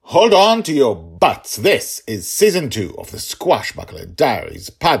Hold on to your butts. This is Season 2 of the Squashbuckler Diaries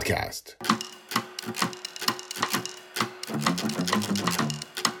podcast.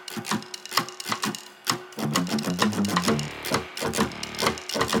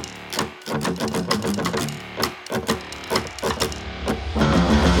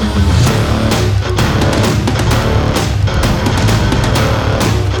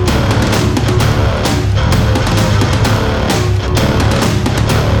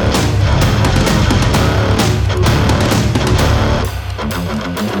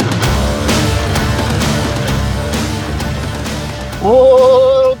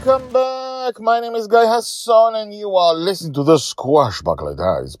 Welcome back. My name is Guy Hasson, and you are listening to the Squashbuckler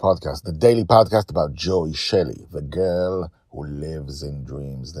Diaries podcast, the daily podcast about Joy Shelley, the girl who lives in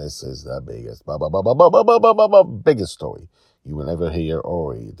dreams. This is the biggest story you will ever hear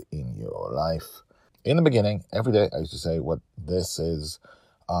or read in your life. In the beginning, every day, I used to say what this is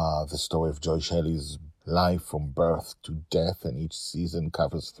the story of Joy Shelley's life from birth to death, and each season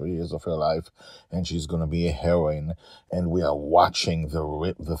covers 3 years of her life, and she's going to be a heroine, and we are watching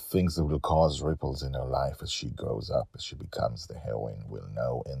the things that will cause ripples in her life as she grows up, as she becomes the heroine we'll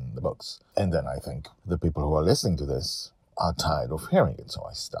know in the books. And then I think the people who are listening to this are tired of hearing it, so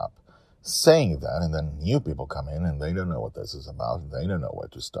I stop saying that, and then new people come in, and they don't know what this is about, and they don't know where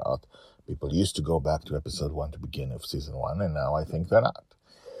to start. People used to go back to episode 1 to begin of season 1, and now I think they're not.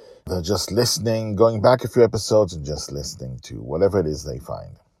 They're just listening, going back a few episodes and just listening to whatever it is they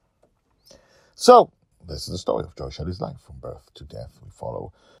find. So, this is the story of Joy Shelley's life from birth to death. We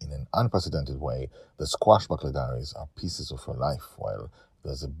follow, in an unprecedented way, the Squashbuckler Diaries are pieces of her life, while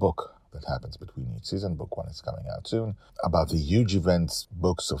there's a book that happens between each season. Book 1 is coming out soon, about the huge events,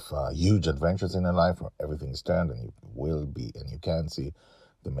 books of huge adventures in her life, where everything's turned, and you can see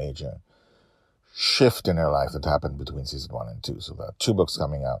the major shift in her life that happened between season 1 and 2. So there are 2 books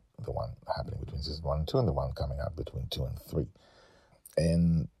coming out, the one happening between season 1 and 2, and the one coming out between 2 and 3.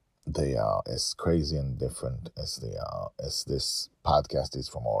 And they are as crazy and different as this podcast is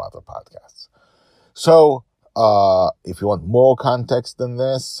from all other podcasts. So, if you want more context than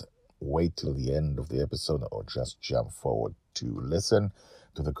this, wait till the end of the episode or just jump forward to listen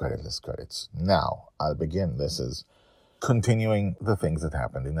to the creditless credits. Now, I'll begin. This is continuing the things that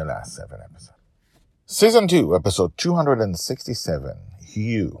happened in the last 7 episodes. Season 2, episode 267,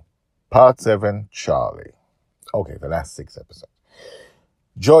 Hugh, part 7, Charlie. Okay, the last 6 episodes.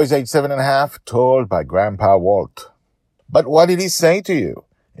 Joy's age 7.5, told by Grandpa Walt. But what did he say to you?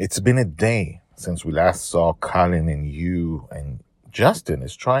 It's been a day since we last saw Colin and Hugh, and Justin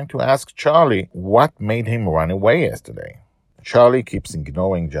is trying to ask Charlie what made him run away yesterday. Charlie keeps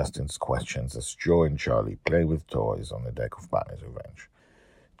ignoring Justin's questions as Joy and Charlie play with toys on the deck of Bonnie's Revenge.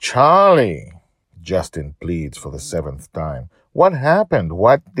 Charlie, Justin pleads for the 7th time. What happened?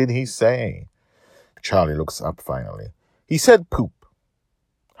 What did he say? Charlie looks up finally. He said poop.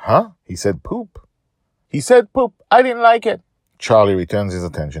 Huh? He said poop. He said poop. I didn't like it. Charlie returns his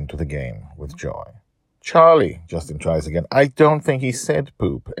attention to the game with Joy. Charlie, Justin tries again. I don't think he said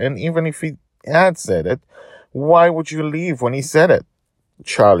poop. And even if he had said it, why would you leave when he said it?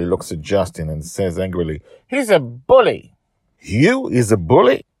 Charlie looks at Justin and says angrily, he's a bully. Hugh is a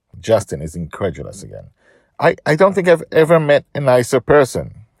bully? Justin is incredulous again. I don't think I've ever met a nicer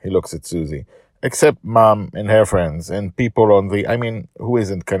person. He looks at Susie. Except Mom and her friends and people on who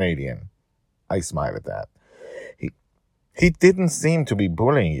isn't Canadian. I smile at that. He didn't seem to be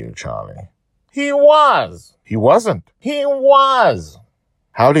bullying you, Charlie. He was. He wasn't. He was.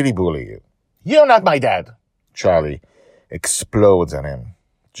 How did he bully you? You're not my dad. Charlie explodes on him.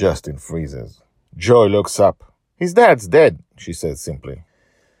 Justin freezes. Joy looks up. His dad's dead, she says simply.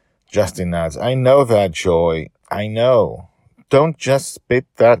 Justin nods. I know that, Joy. I know. Don't just spit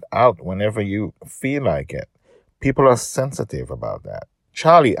that out whenever you feel like it. People are sensitive about that.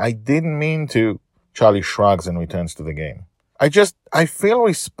 Charlie, I didn't mean to. Charlie shrugs and returns to the game. I feel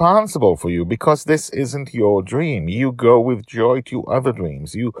responsible for you because this isn't your dream. You go with Joy to other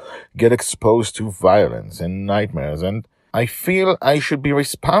dreams. You get exposed to violence and nightmares, and I feel I should be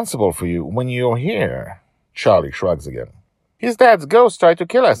responsible for you when you're here. Charlie shrugs again. His dad's ghost tried to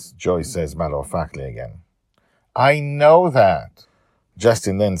kill us, Joy says matter-of-factly again. I know that.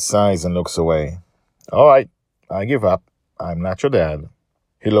 Justin then sighs and looks away. All right, I give up. I'm not your dad.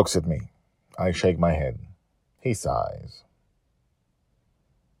 He looks at me. I shake my head. He sighs.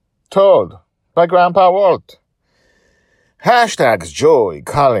 Told by Grandpa Walt. Hashtags Joy,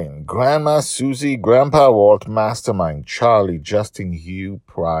 Colin, Grandma Susie, Grandpa Walt, Mastermind, Charlie, Justin, Hugh,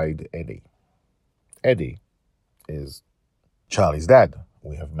 Pride, Eddie. Eddie is Charlie's dad.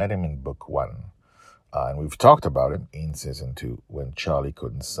 We have met him in book 1 And we've talked about it in season 2 when Charlie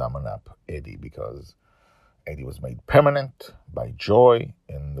couldn't summon up Eddie because Eddie was made permanent by Joy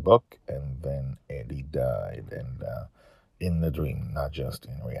in the book, and then Eddie died, and in the dream, not just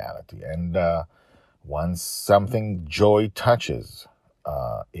in reality. And once something Joy touches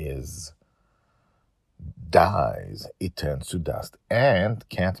dies, it turns to dust and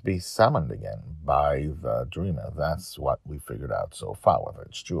can't be summoned again by the dreamer. That's what we figured out so far. Whether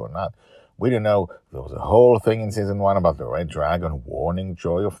it's true or not, we didn't know. There was a whole thing in season 1 about the Red Dragon warning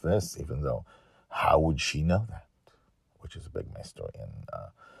Joy of this, even though how would she know that? Which is a big mystery in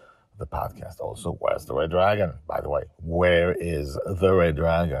the podcast. Also, where's the Red Dragon? By the way, where is the Red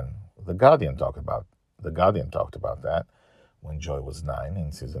Dragon? The Guardian talked about that when Joy was 9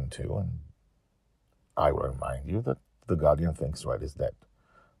 in season 2, and I will remind you that the Guardian thinks Red is dead.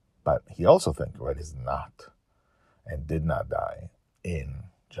 But he also thinks Red is not and did not die in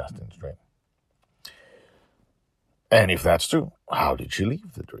Justin's dream. And if that's true, how did she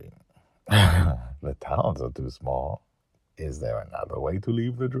leave the dream? The towns are too small. Is there another way to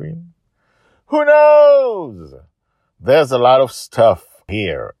leave the dream? Who knows? There's a lot of stuff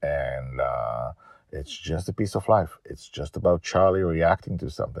here, and it's just a piece of life. It's just about Charlie reacting to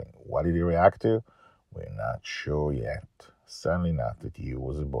something. What did he react to? We're not sure yet. Certainly not that Hugh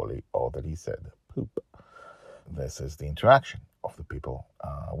was a bully or that he said poop. This is the interaction of the people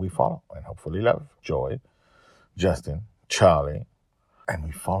we follow and hopefully love. Joy, Justin, Charlie, and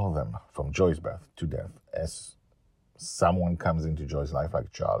we follow them from Joy's birth to death. As someone comes into Joy's life,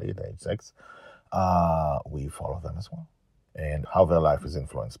 like Charlie at age 6, we follow them as well. And how their life is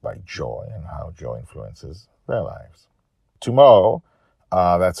influenced by Joy and how Joy influences their lives. Tomorrow,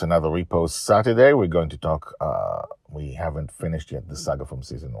 that's another repost Saturday. We're going to talk, we haven't finished yet the saga from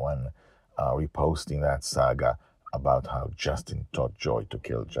season 1, reposting that saga about how Justin taught Joy to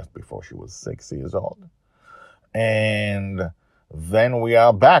kill just before she was 6 years old. And then we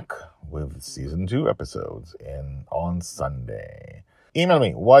are back with season 2 episodes on Sunday. Email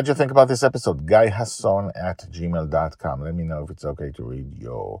me. What did you think about this episode? GuyHasson@gmail.com. Let me know if it's okay to read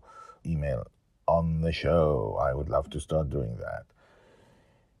your email on the show. I would love to start doing that.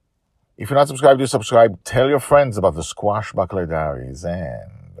 If you're not subscribed, do subscribe. Tell your friends about the Squashbuckler Diaries.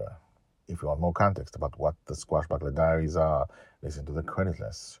 And if you want more context about what the Squashbuckler Diaries are, listen to the credit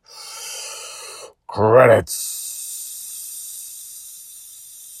list. Credits.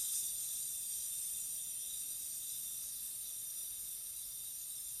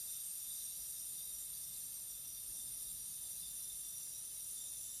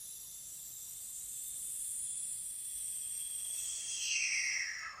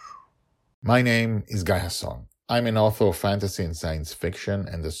 My name is Guy Hasson. I'm an author of fantasy and science fiction,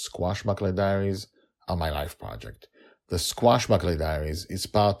 and the Squashbuckler Diaries are my life project. The Squashbuckler Diaries is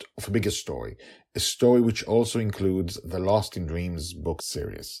part of a bigger story, a story which also includes the Lost in Dreams book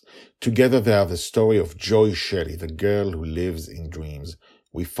series. Together they are the story of Joy Shelley, the girl who lives in dreams.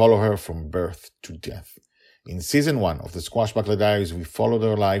 We follow her from birth to death. In season 1 of the Squashbuckler Diaries, we followed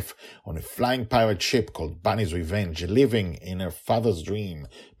her life on a flying pirate ship called Bunny's Revenge, living in her father's dream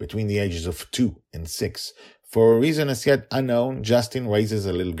between the ages of 2 and 6. For a reason as yet unknown, Justin raises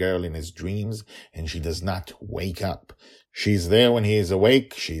a little girl in his dreams, and she does not wake up. She's there when he is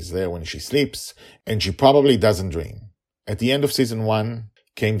awake, she's there when she sleeps, and she probably doesn't dream. At the end of season 1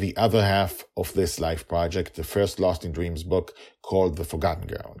 came the other half of this life project, the first Lost in Dreams book called The Forgotten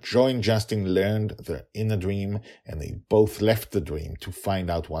Girl. Joy and Justin learned they're in a dream, and they both left the dream to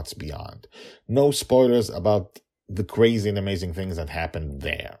find out what's beyond. No spoilers about the crazy and amazing things that happened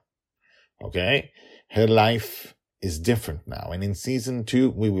there. Okay? Her life is different now, and in season 2,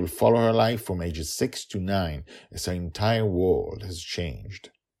 we will follow her life from ages 6 to 9 as her entire world has changed.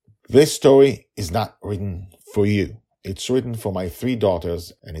 This story is not written for you. It's written for my 3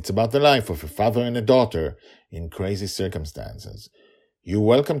 daughters, and it's about the life of a father and a daughter in crazy circumstances. You're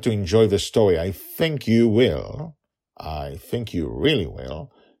welcome to enjoy the story. I think you will. I think you really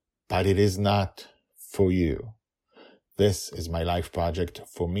will. But it is not for you. This is my life project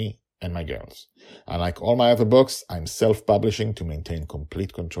for me and my girls. Unlike all my other books, I'm self-publishing to maintain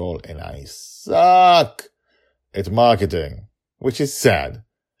complete control, and I suck at marketing, which is sad.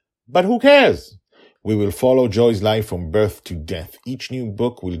 But who cares? We will follow Joy's life from birth to death. Each new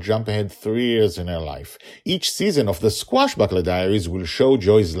book will jump ahead 3 years in her life. Each season of the Squashbuckler Diaries will show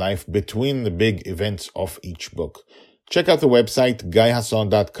Joy's life between the big events of each book. Check out the website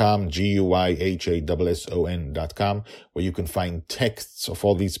GuyHasson.com, GuyHasson.com, where you can find texts of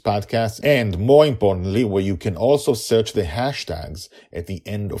all these podcasts, and more importantly, where you can also search the hashtags at the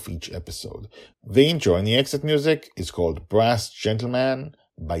end of each episode. The intro and the exit music is called Brass Gentleman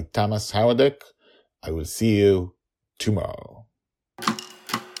by Thomas Howardek. I will see you tomorrow.